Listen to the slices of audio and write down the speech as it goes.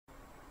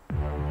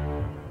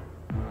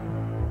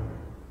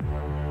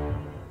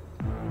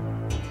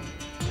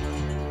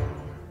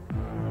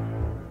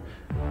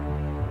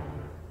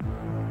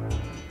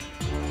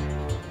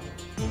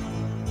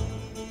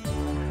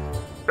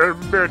Bum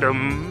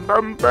bum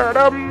bum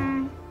bum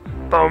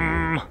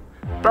bum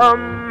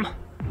bum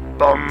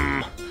bum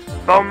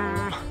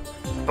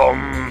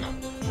bum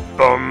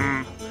bum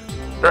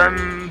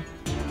bum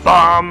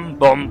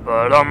bum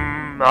bum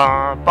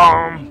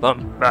bum ba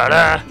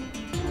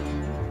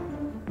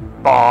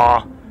ba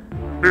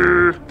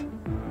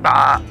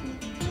ba.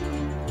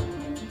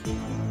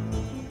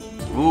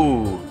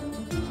 Ooh.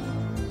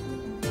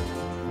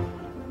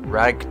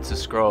 Rag to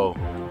scroll.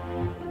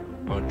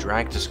 Or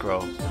drag to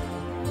scroll.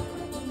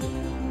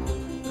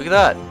 Look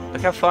at that!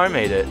 Look how far I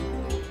made it.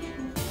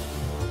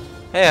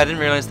 Hey, I didn't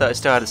realize that I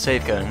still had a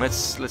save going.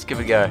 Let's give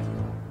it a go.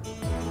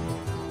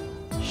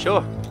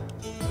 Sure.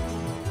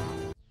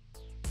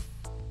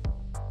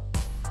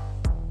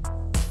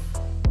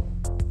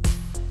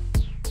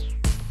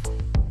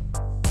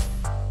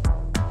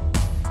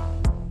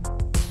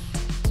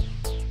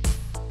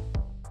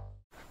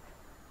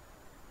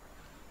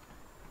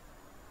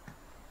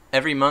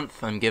 Every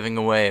month I'm giving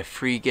away a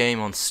free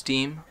game on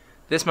Steam.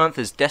 This month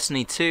is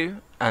Destiny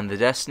 2 and the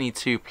Destiny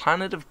 2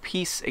 Planet of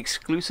Peace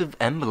exclusive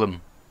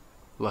emblem.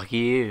 Lucky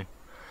you.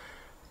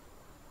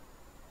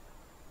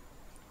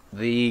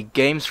 The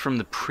games from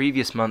the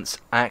previous months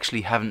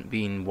actually haven't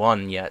been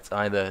won yet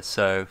either,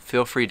 so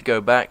feel free to go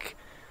back,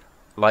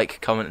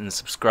 like, comment and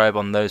subscribe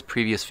on those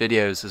previous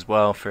videos as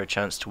well for a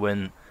chance to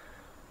win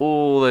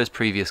all those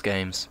previous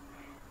games.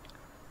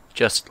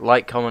 Just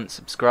like, comment,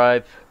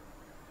 subscribe,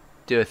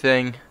 do a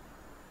thing.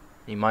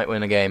 You might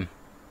win a game.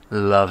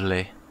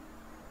 Lovely.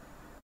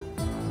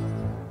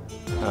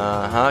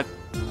 Walk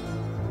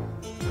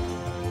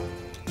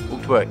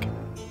to work.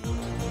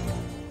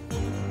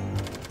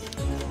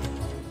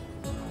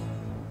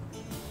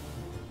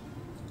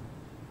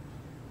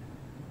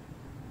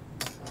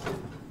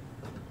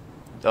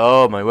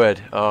 Oh my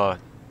word. Oh,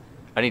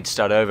 I need to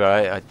start over.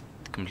 I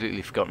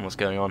completely forgotten what's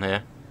going on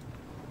here.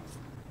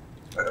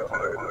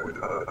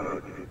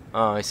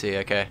 Oh, I see.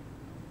 Okay.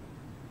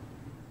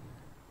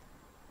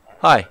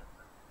 Hi.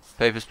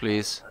 Papers,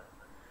 please.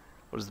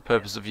 What is the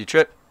purpose of your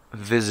trip?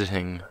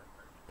 Visiting.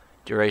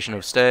 Duration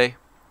of stay?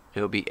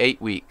 It'll be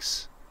 8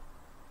 weeks.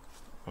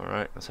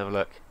 Alright, let's have a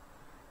look.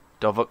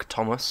 Dovok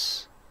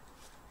Thomas.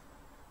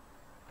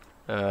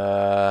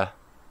 I'm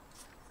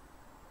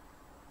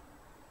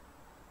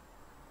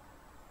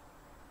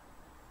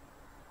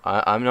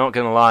not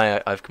gonna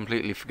lie, I've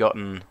completely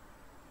forgotten.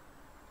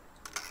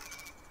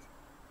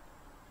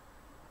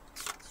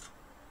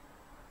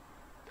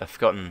 I've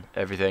forgotten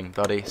everything,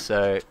 buddy,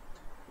 so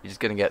you're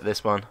just gonna get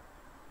this one.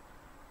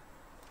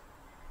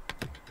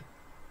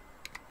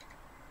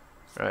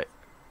 Right.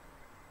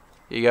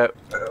 Here you go.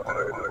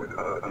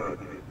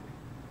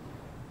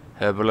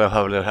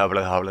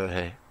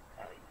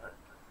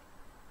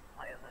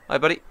 Hi,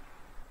 buddy.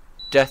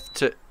 Death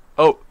to...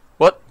 Oh,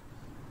 what?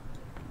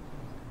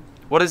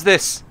 What is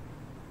this?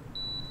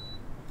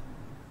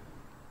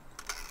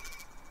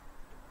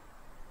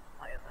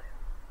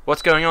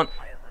 What's going on?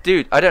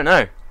 Dude, I don't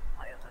know.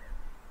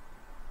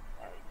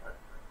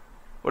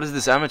 What is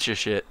this amateur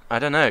shit? I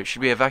don't know.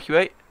 Should we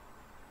evacuate?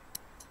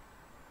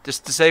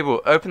 Just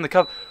disable. Open the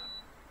cover.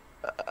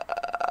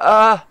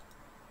 I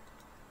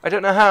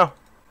don't know how.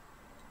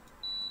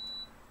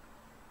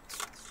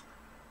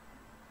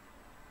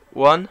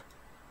 1.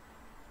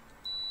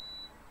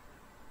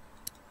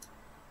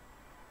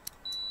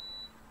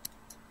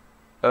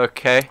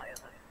 Okay.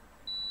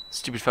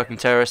 Stupid fucking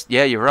terrorist.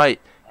 Yeah, you're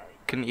right.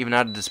 Couldn't even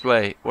add a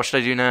display. What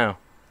should I do now?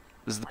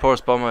 This is the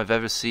poorest bomb I've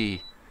ever seen.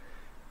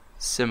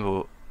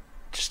 Symbol.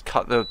 Just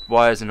cut the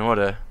wires in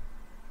order.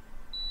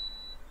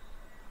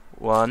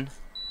 1,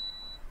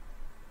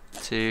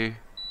 2,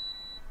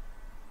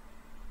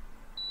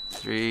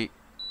 3,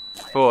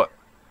 4.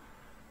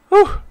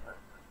 Whew!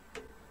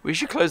 We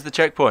should close the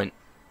checkpoint.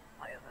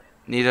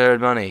 Need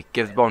earned money.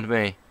 Give the bomb to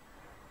me.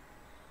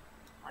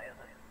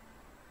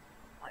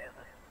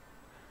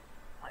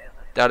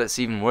 Doubt it's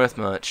even worth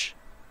much.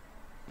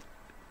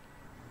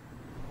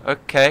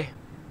 Okay.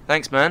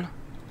 Thanks, man.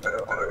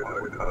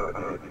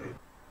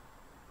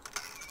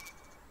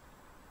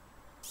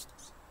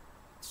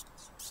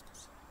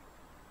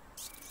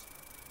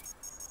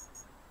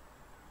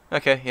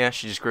 Okay, yeah,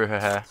 she just grew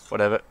her hair.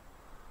 Whatever.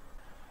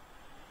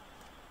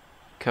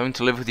 Coming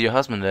to live with your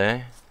husband,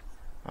 eh?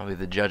 I'll be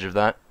the judge of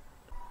that.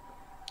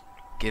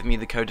 Give me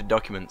the coded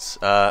documents.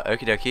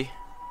 Okie dokie.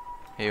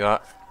 Here you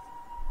are.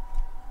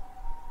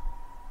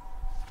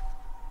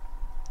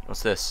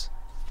 What's this?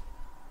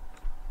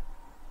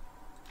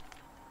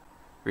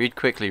 Read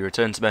quickly,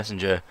 return to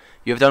messenger.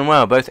 You have done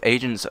well, both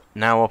agents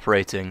now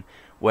operating.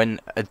 When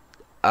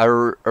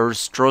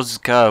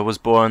Arstrozka was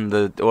born,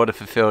 the order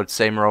fulfilled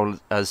same role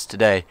as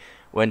today.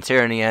 When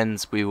tyranny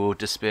ends, we will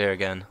disappear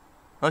again.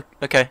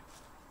 Okay,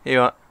 here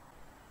you are.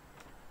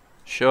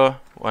 Sure,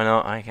 why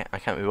not? I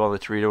can't be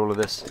bothered to read all of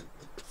this.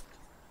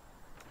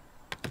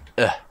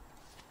 Here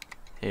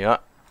you are.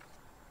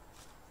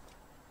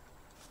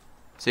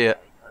 See ya.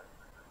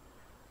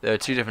 There are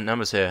 2 different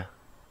numbers here.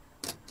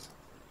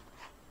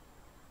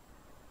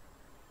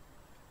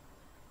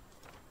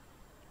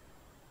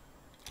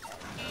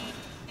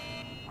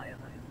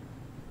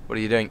 What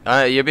are you doing?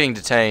 You're being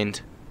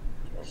detained.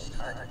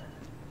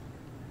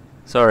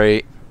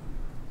 Sorry.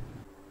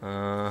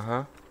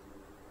 Uh-huh.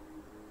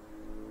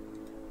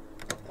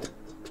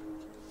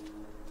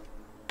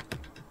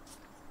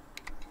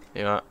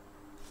 Yeah.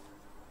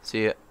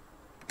 See ya.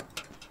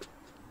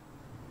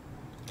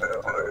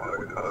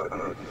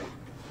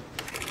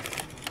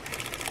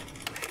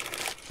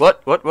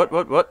 What?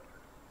 What?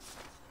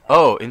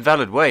 Oh,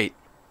 invalid weight.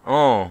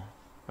 Oh,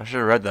 I should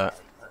have read that.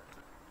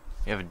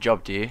 You have a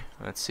job, do you?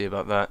 Let's see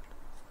about that.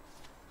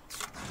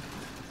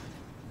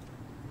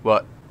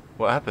 What?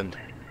 What happened?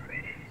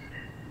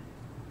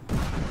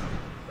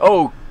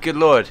 Oh, good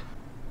lord.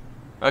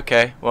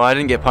 Okay, well I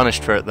didn't get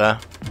punished for it there.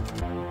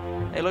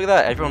 Hey, look at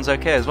that. Everyone's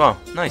okay as well.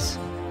 Nice.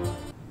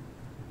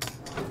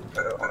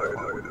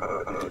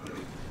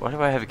 Why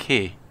do I have a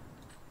key?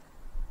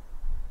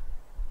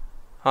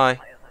 Hi.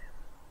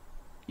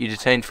 You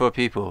detained 4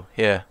 people.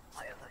 Here.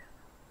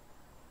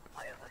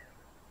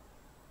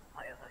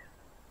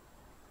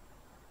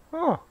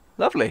 Oh,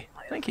 lovely.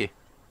 Thank you.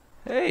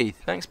 Hey,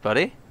 thanks,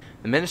 buddy.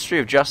 The Ministry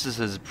of Justice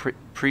has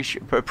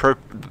appropriate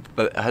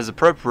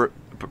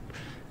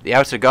the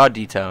outer guard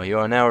detail. You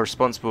are now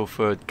responsible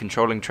for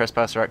controlling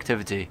trespasser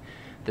activity.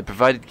 The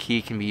provided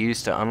key can be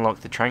used to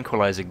unlock the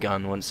tranquilizer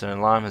gun once an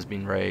alarm has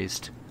been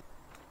raised.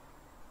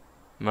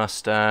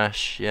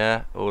 Mustache,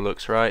 yeah, all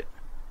looks right.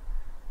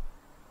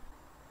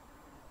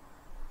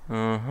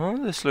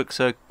 This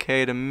looks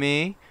okay to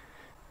me.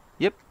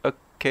 Yep,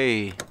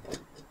 okay.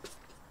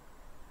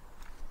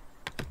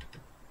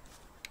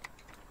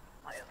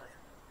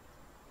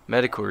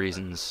 Medical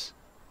reasons.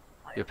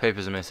 Your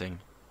papers are missing.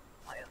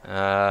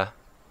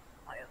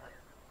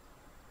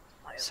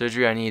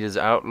 Surgery I need is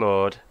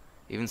outlawed.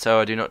 Even so,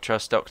 I do not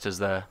trust doctors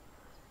there.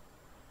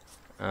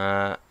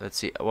 Let's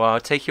see. Well, I'll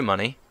take your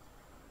money.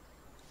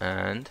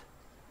 And...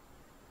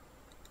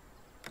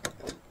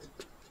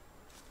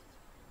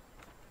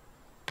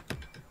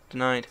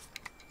 denied.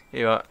 Here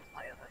you are.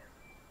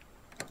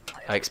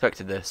 I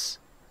expected this.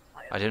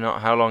 I do not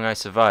know how long I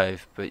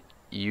survive, but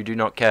you do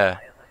not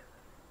care.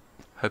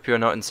 Hope you are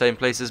not in the same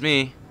place as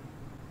me.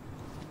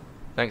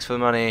 Thanks for the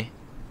money.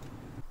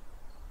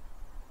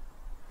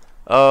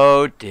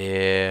 Oh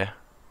dear.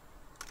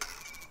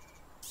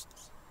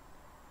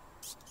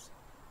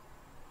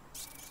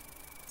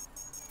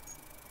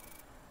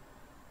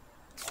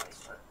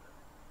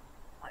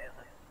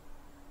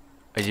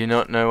 I do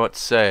not know what to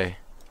say.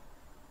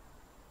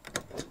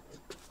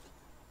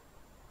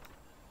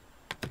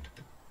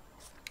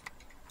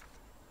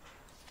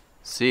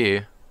 See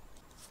you.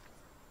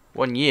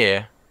 1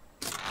 year?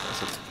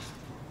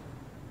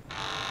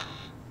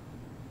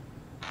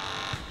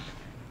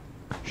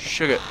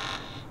 Sugar.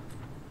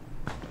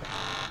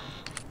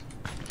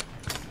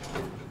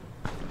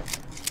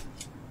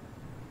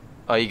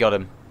 Oh, you got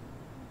him.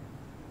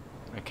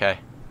 Okay.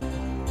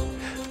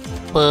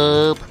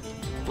 Boop.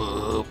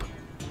 Boop.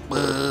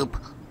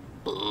 Boop.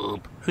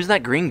 Boop. Who's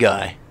that green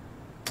guy?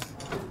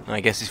 I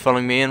guess he's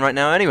following me in right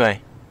now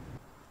anyway.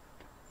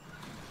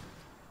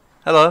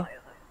 Hello.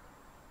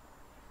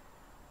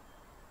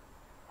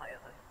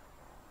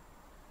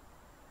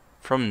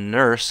 From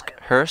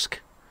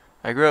Hursk?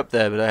 I grew up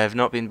there, but I have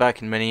not been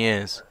back in many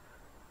years.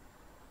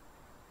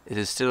 It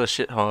is still a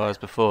shithole as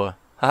before.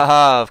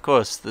 Haha, of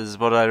course, this is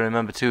what I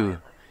remember too.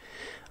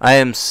 I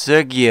am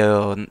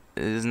Sergio.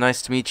 It is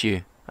nice to meet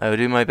you. I will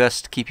do my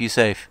best to keep you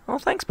safe. Oh,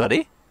 thanks,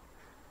 buddy.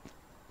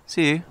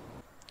 See you.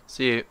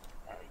 See you.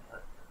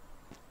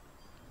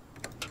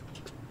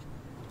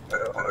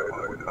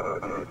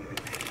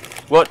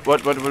 What?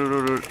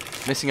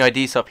 Missing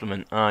ID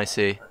supplement. Ah, I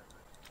see.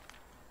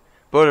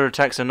 Border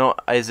attacks are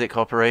not ISIC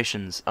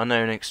operations.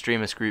 Unknown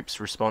extremist groups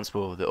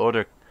responsible. The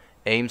order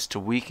aims to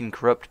weaken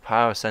corrupt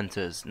power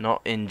centers, not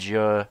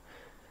injure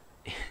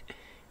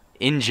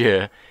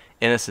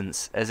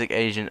innocents. ISIC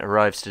agent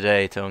arrives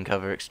today to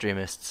uncover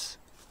extremists.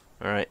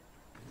 Alright.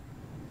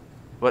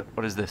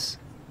 What is this?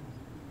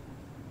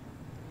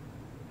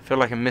 I feel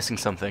like I'm missing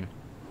something.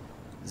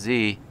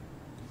 Z.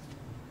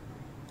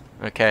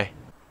 Okay.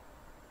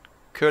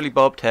 Curly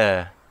bobbed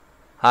hair.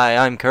 Hi,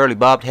 I'm curly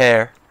bobbed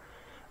hair.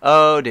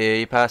 Oh dear,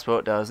 your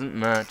passport doesn't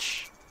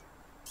match.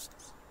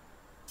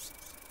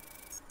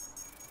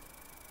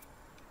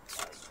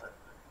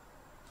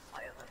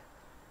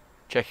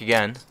 Check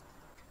again.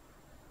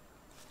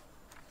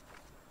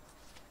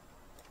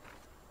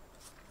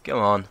 Come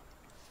on.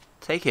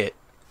 Take it.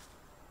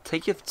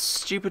 Take your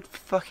stupid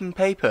fucking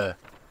paper.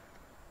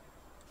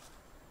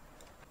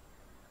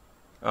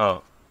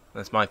 Oh,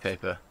 that's my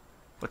paper.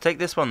 Well, take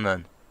this one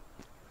then.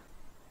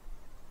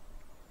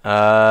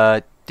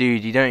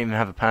 Dude, you don't even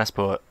have a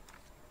passport.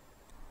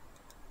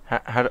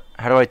 How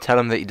do I tell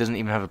him that he doesn't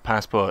even have a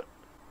passport?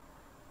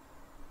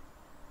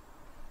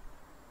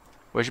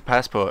 Where's your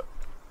passport?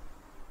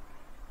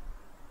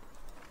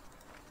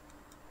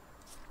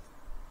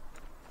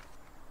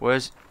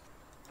 Where's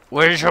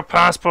your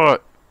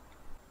passport?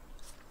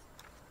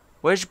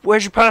 Where's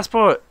your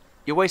passport?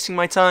 You're wasting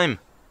my time.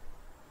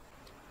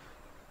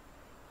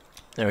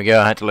 There we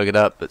go, I had to look it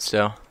up, but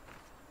still.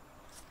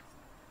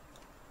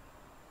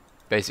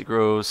 Basic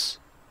rules.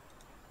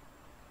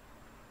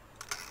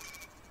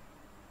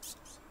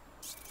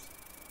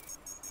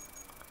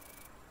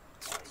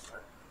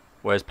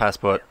 Where's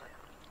passport?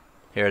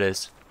 Here it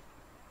is.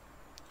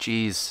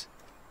 Jeez.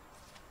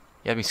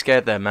 You had me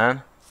scared there,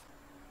 man.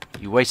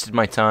 You wasted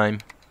my time.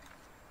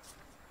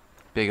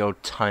 Big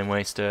old time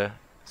waster.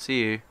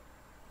 See you.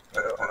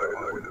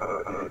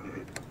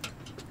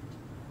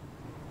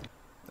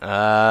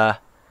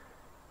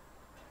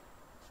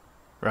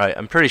 Right,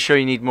 I'm pretty sure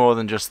you need more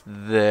than just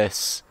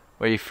this.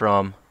 Where are you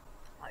from?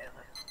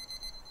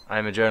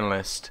 I'm a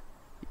journalist.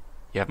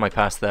 You have my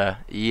pass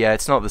there. Yeah,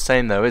 it's not the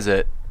same though, is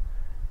it?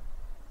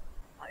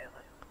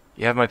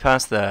 You have my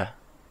pass there.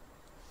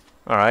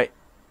 Alright.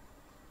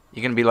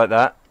 You're gonna be like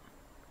that?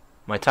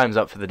 My time's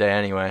up for the day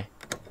anyway.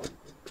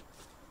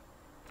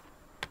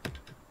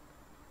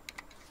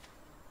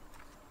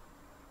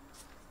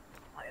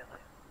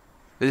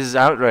 This is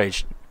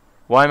outrage.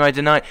 Why am I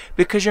denied?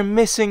 Because you're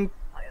missing...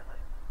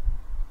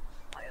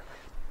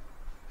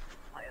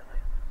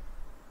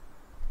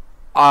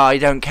 I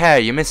don't care.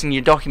 You're missing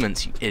your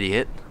documents, you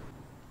idiot.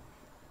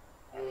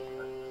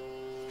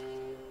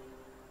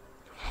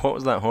 What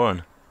was that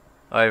horn?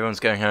 Oh, everyone's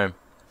going home.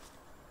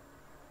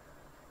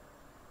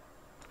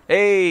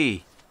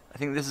 Hey! I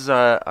think this is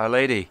our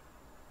lady.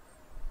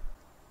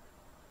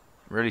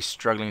 I'm really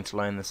struggling to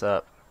line this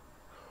up.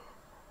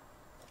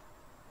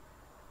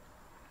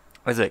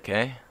 Is it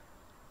okay?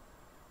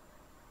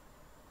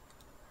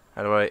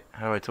 How do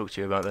I talk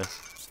to you about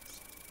this?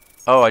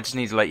 Oh, I just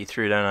need to let you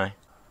through, don't I?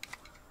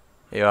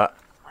 Here you are.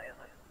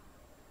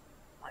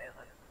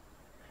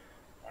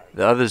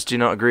 The others do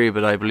not agree,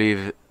 but I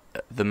believe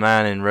the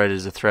man in red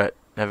is a threat.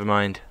 Never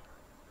mind.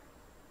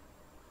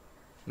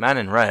 Man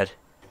in red?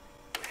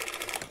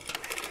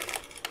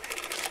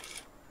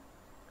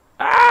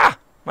 Ah!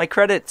 My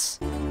credits!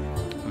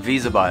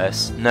 Visa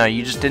bias. No,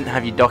 you just didn't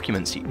have your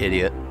documents, you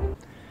idiot.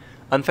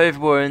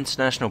 Unfavorable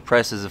international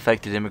press has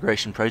affected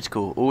immigration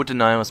protocol. All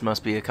denials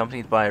must be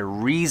accompanied by a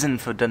reason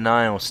for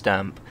denial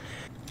stamp.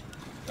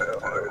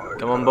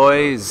 Come on,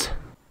 boys.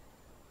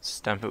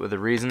 Stamp it with a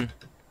reason.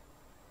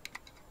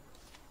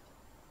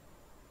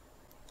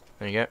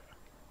 There you go.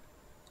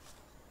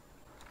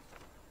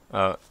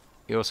 Oh,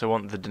 you also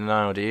want the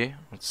denial, do you?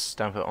 Let's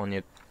stamp it on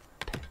your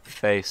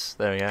face.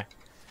 There we go.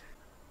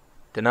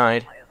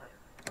 Denied.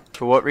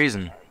 For what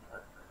reason?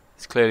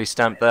 It's clearly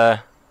stamped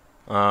there.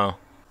 Oh.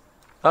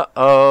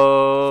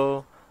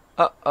 Uh-oh.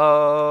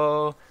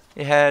 Uh-oh.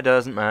 Your hair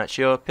doesn't match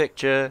your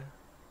picture.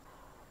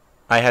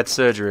 I had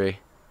surgery.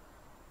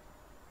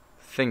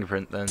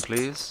 Fingerprint then,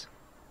 please.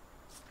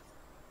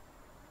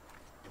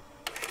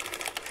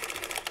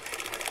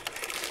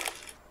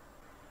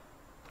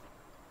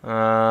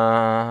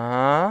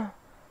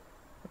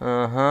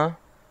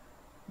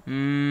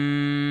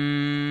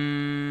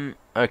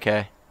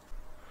 Okay.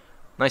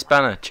 Nice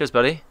banner. Cheers,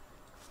 buddy.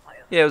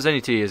 Yeah, it was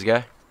only 2 years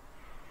ago.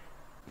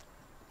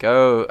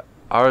 Go,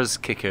 ours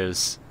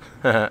kickers.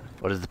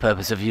 What is the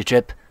purpose of your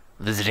trip?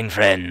 Visiting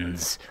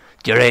friends.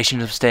 Duration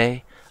of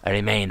stay? I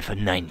remain for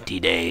 90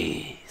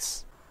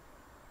 days.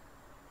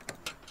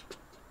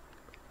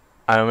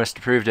 I almost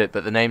approved it,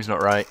 but the name's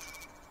not right.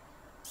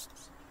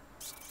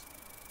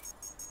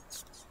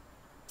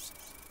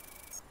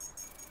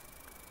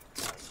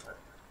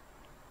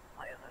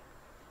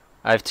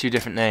 I have 2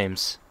 different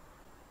names.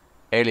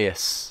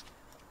 Alias.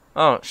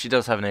 Oh, she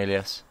does have an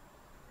alias.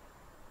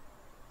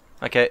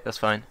 Okay, that's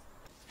fine.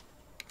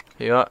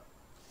 Here you are.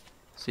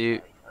 See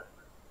you.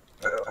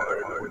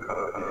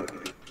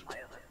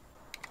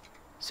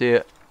 See ya.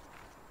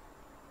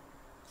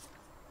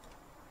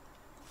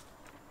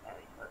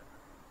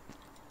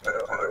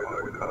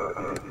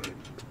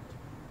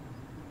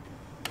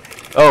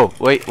 Oh,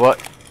 wait,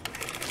 what?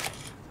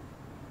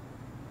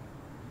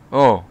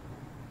 Oh.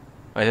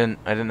 I didn't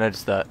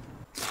notice that.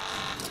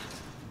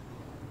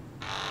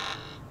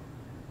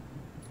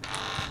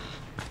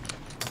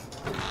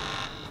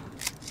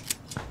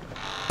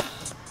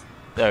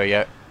 There we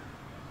go.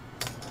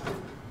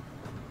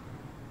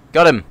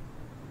 Got him!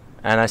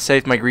 And I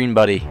saved my green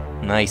buddy.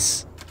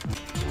 Nice.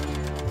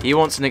 He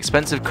wants an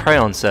expensive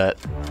crayon set.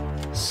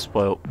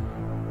 Spoilt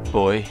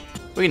boy.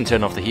 We can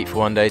turn off the heat for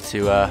one day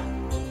to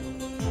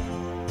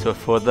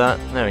afford that.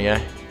 There we go.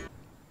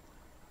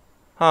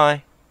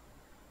 Hi.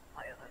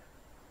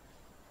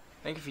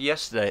 Thank you for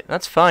yesterday.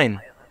 That's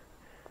fine.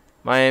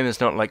 My aim is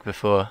not like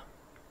before.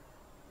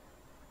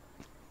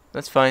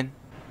 That's fine.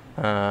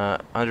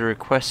 Under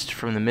request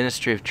from the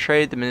Ministry of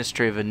Trade, the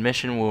Ministry of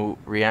Admission will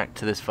react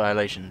to this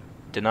violation.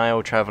 Deny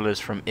all travelers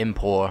from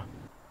Impor.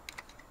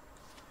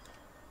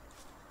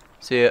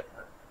 See ya.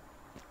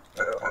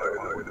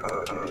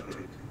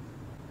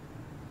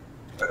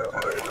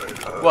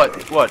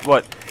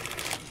 What?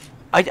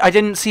 I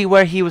didn't see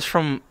where he was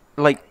from,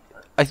 like,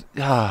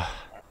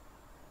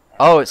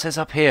 Oh, it says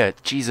up here.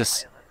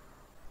 Jesus.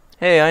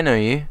 Hey, I know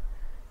you.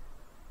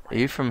 Are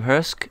you from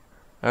Hursk?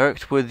 I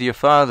worked with your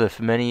father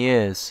for many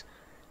years.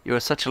 You were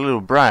such a little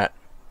brat.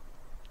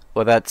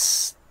 Well,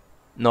 that's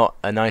not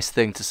a nice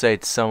thing to say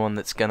to someone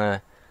that's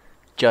gonna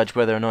judge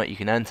whether or not you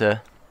can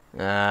enter.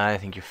 I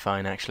think you're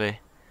fine, actually.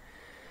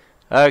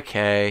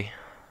 Okay.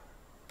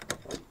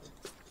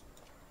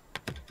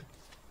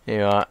 Here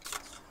you are.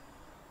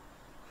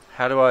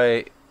 How do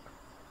I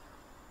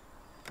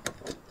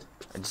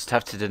just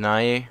have to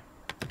deny you?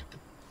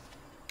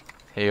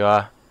 Here you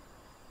are.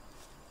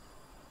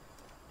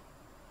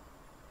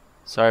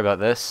 Sorry about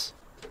this.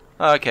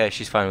 Oh, okay,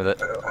 she's fine with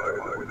it.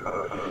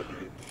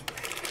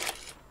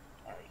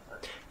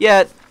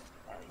 Yeah,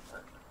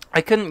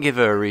 I couldn't give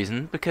her a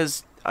reason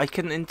because I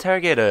couldn't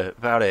interrogate her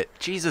about it.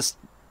 Jesus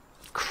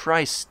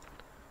Christ.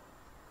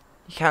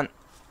 You can't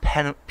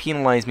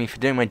penalize me for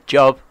doing my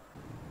job.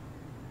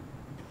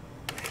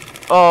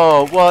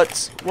 Oh,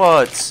 what?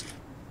 What?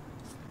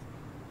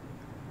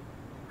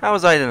 How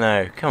was I to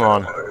know? Come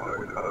on.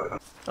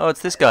 Oh,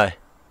 it's this guy.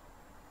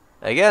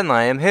 Again,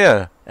 I am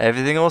here.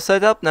 Everything all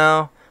set up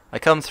now. I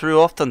come through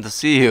often to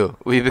see you.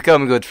 We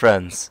become good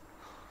friends.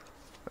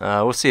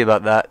 We'll see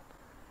about that.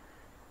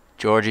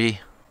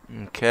 Georgie.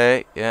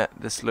 Okay, yeah,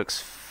 this looks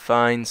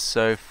fine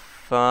so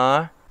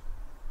far.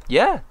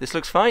 Yeah, this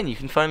looks fine. You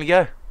can finally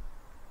go.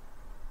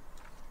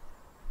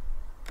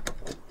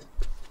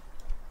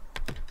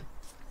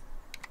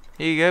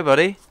 Here you go,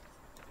 buddy.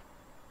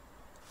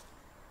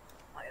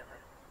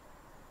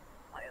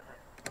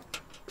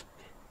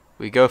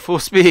 We go full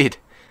speed.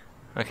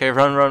 Okay,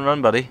 run, run,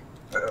 run, buddy.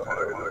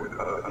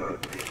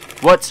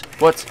 What?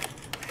 What?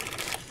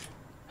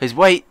 His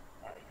weight.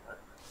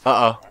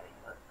 Uh-oh.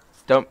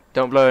 Don't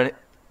blow any.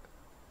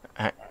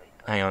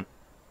 Hang on.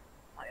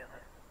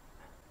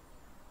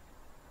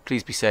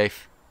 Please be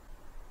safe.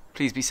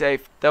 Please be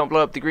safe. Don't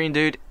blow up the green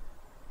dude.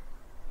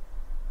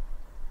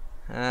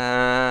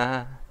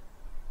 There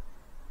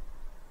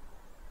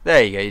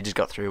you go. You just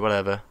got through.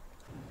 Whatever.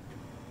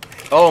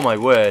 Oh my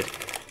word.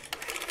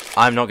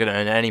 I'm not gonna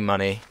earn any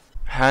money.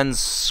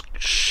 Hans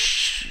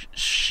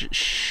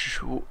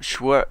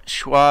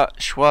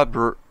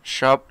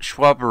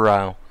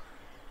Schwaberau.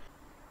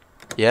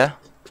 Yeah?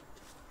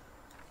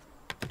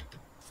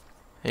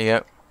 Here you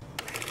go.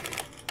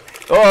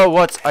 Oh,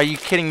 what? Are you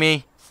kidding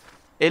me?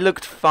 It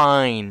looked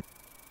fine.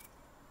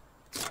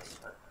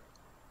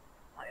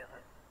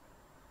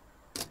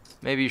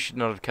 Maybe you should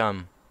not have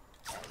come.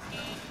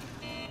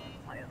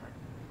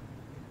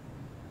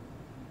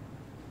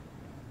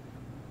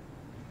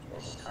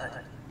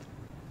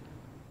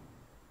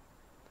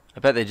 I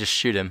bet they just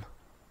shoot him.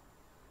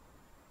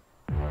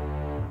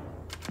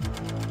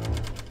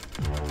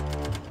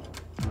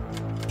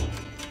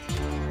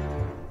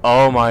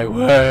 Oh my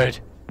word.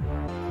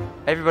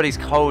 Everybody's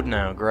cold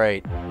now,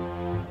 great.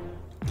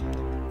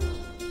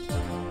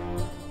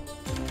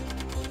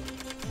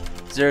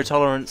 Zero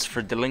tolerance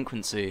for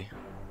delinquency.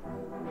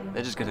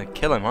 They're just gonna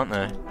kill him, aren't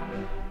they?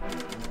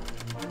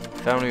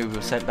 Family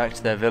were sent back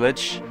to their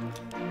village.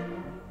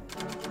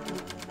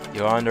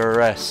 You are under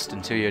arrest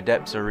until your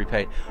debts are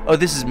repaid. Oh,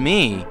 this is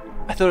me!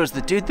 I thought it was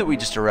the dude that we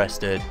just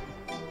arrested.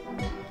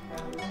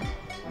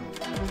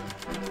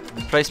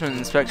 Replacement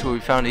inspector will be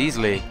found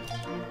easily.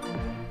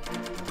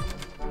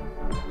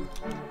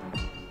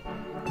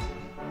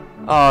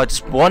 Oh,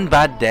 just one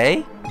bad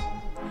day?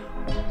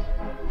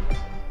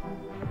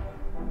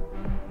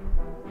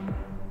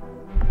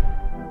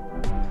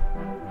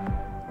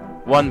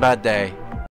 One bad day.